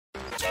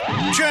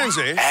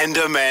Jonesy and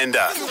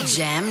Amanda.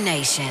 Jam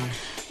Nation.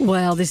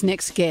 Well, this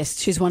next guest,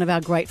 she's one of our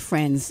great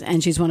friends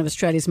and she's one of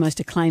Australia's most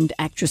acclaimed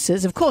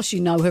actresses. Of course, you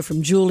know her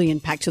from Julie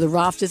and Packed to the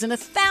Rafters and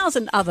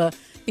 1,000 other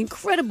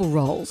incredible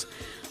roles.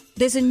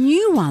 There's a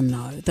new one,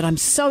 though, that I'm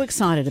so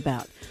excited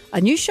about.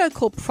 A new show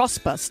called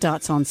Prosper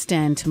starts on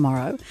Stan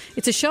tomorrow.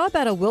 It's a show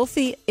about a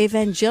wealthy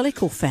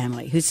evangelical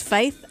family whose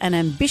faith and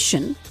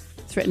ambition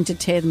threaten to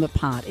tear them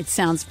apart. It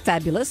sounds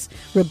fabulous.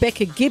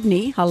 Rebecca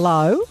Gibney,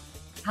 hello.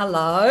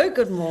 Hello,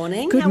 good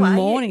morning. Good How are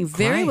morning. you?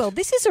 Very Great. well.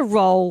 This is a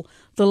role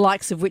the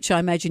likes of which I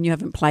imagine you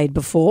haven't played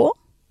before.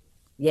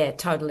 Yeah,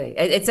 totally.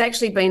 It's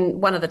actually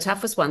been one of the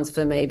toughest ones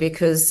for me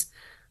because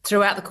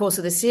throughout the course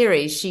of the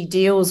series, she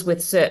deals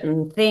with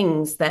certain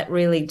things that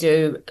really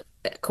do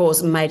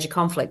cause major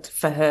conflict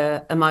for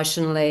her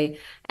emotionally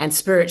and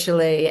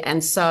spiritually.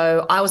 And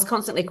so I was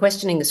constantly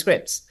questioning the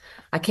scripts.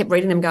 I kept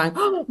reading them going,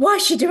 oh, why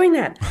is she doing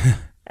that?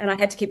 And I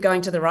had to keep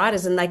going to the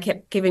writers and they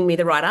kept giving me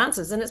the right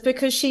answers. And it's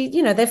because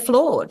they're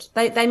flawed.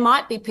 They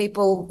might be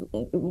people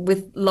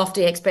with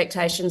lofty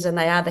expectations and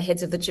they are the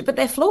heads of the church, but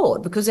they're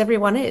flawed because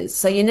everyone is.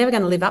 So you're never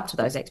going to live up to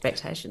those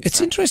expectations.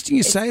 It's interesting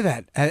you say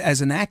that.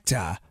 As an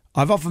actor,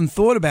 I've often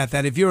thought about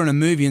that. If you're in a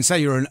movie and say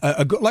you're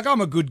like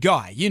I'm a good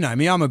guy, you know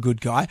me, I'm a good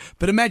guy.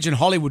 But imagine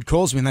Hollywood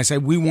calls me and they say,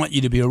 we want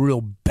you to be a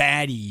real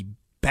bad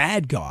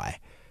guy.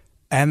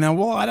 And then,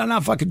 well, I don't know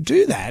if I could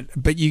do that.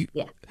 But you...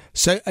 Yeah.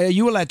 So are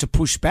you allowed to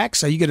push back?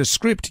 So you get a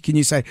script. Can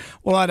you say,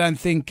 well, I don't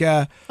think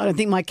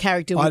my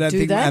character would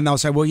do that. And they'll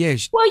say, well, yeah.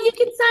 Well, you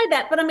can say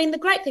that. But I mean, the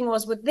great thing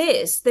was with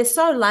this, they're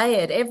so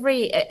layered.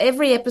 Every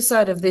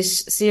episode of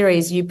this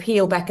series, you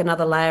peel back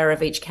another layer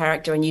of each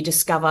character and you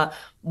discover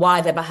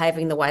why they're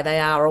behaving the way they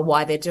are or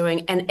why they're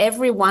doing. And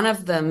every one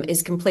of them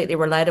is completely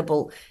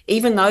relatable,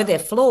 even though they're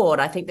flawed.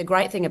 I think the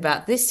great thing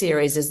about this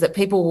series is that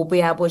people will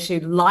be able to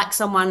like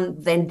someone,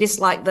 then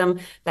dislike them.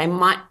 They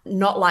might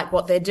not like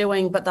what they're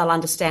doing, but they'll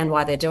understand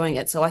why they're doing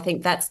it. So I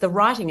think the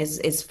writing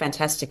is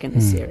fantastic in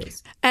this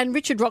series. And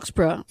Richard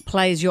Roxburgh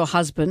plays your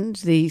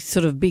husband, the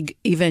sort of big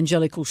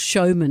evangelical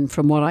showman,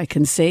 from what I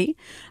can see.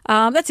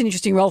 That's an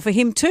interesting role for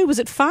him too. Was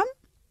it fun?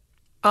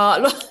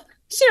 Look,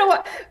 you know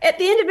what? At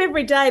the end of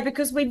every day,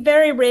 because we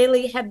very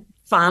rarely had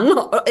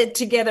fun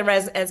together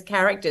as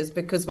characters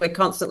because we're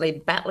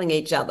constantly battling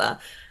each other,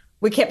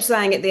 we kept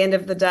saying at the end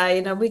of the day,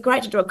 it'd be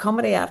great to do a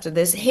comedy after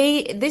this.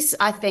 This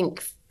I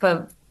think,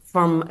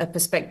 from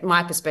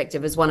my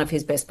perspective, is one of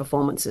his best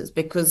performances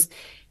because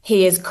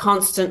he is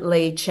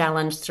constantly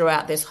challenged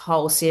throughout this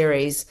whole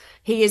series.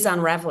 He is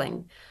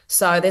unraveling.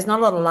 So there's not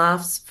a lot of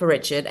laughs for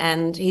Richard,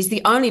 and he's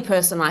the only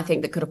person I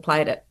think that could have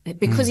played it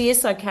because he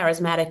is so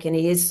charismatic and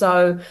he is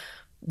so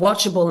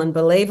watchable and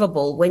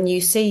believable. When you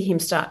see him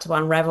start to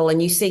unravel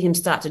and you see him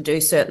start to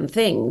do certain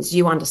things,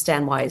 you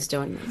understand why he's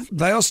doing them.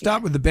 They all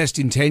start with the best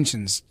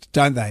intentions,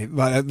 don't they?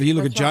 Like you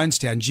look at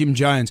Jonestown, Jim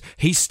Jones,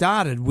 he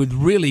started with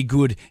really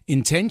good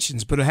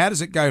intentions, but how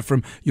does it go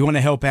from you want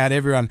to help out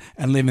everyone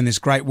and live in this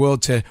great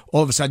world to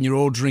all of a sudden you're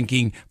all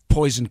drinking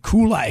poison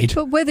Kool-Aid?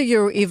 But whether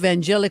you're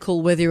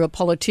evangelical, whether you're a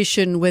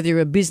politician, whether you're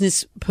a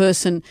business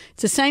person,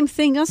 it's the same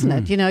thing, doesn't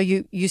it? You know,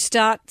 you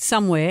start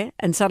somewhere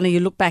and suddenly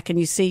you look back and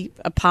you see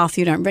a path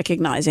you don't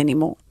recognise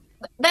anymore.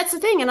 That's the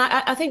thing. And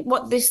I think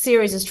what this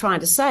series is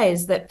trying to say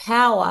is that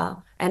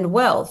power and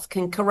wealth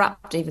can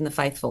corrupt even the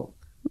faithful.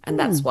 And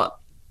that's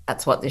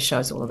what this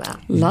show's all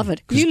about. Love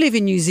it. You live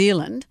in New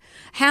Zealand.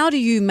 How do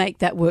you make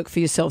that work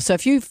for yourself? So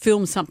if you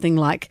film something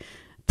like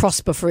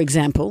Prosper, for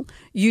example,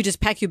 you just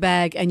pack your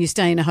bag and you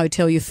stay in a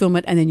hotel, you film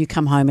it and then you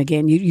come home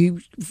again.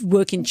 You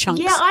work in chunks.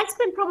 Yeah, I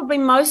spent probably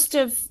most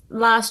of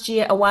last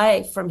year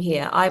away from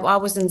here. I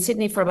was in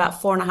Sydney for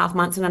about 4.5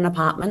 months in an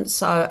apartment.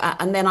 So,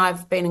 and then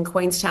I've been in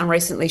Queenstown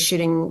recently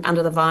shooting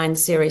Under the Vine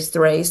Series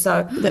 3.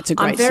 So that's a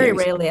great I'm very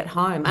series. rarely at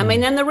home. I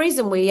mean, and the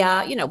reason we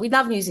are, we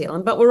love New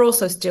Zealand, but we're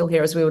also still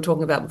here, as we were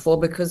talking about before,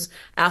 because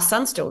our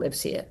son still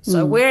lives here.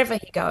 So wherever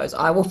he goes,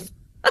 I will...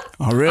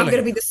 Oh, really? I'm going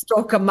to be the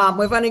stalker mum.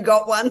 We've only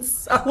got one.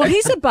 So. Well,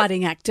 he's a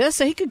budding actor,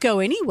 so he could go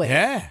anywhere.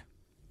 Yeah.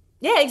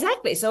 Yeah,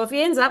 exactly. So if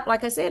he ends up,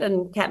 like I said,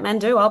 in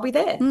Kathmandu, I'll be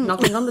there,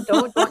 knocking on the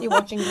door. Aren't you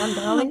watching one,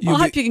 darling? I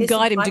hope you can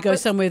guide him to go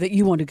somewhere that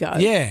you want to go.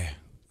 Yeah.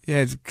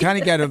 Yeah, can't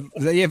he go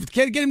to... Yeah,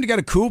 get him to go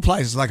to cool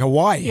places like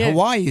Hawaii. Yeah.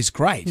 Hawaii is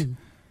great.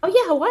 Oh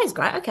yeah, Hawaii's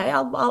great. Okay,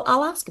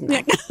 I'll ask him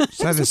that.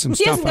 So there's some He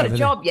stuff hasn't got over a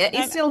job yet.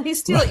 He's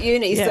still at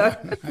uni. Yeah.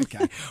 So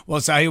Okay.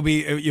 Well, so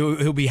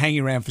he'll be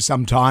hanging around for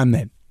some time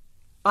then.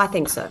 I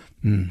think so.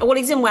 Well,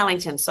 he's in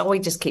Wellington, so I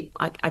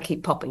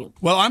keep popping him.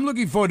 Well, I'm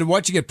looking forward to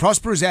watching it.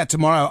 Prosper is out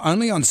tomorrow,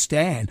 only on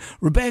Stan.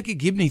 Rebecca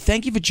Gibney,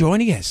 thank you for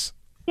joining us.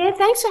 Yeah,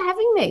 thanks for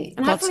having me.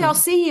 And hopefully I'll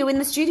see you in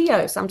the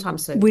studio sometime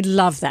soon. We'd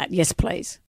love that. Yes, please.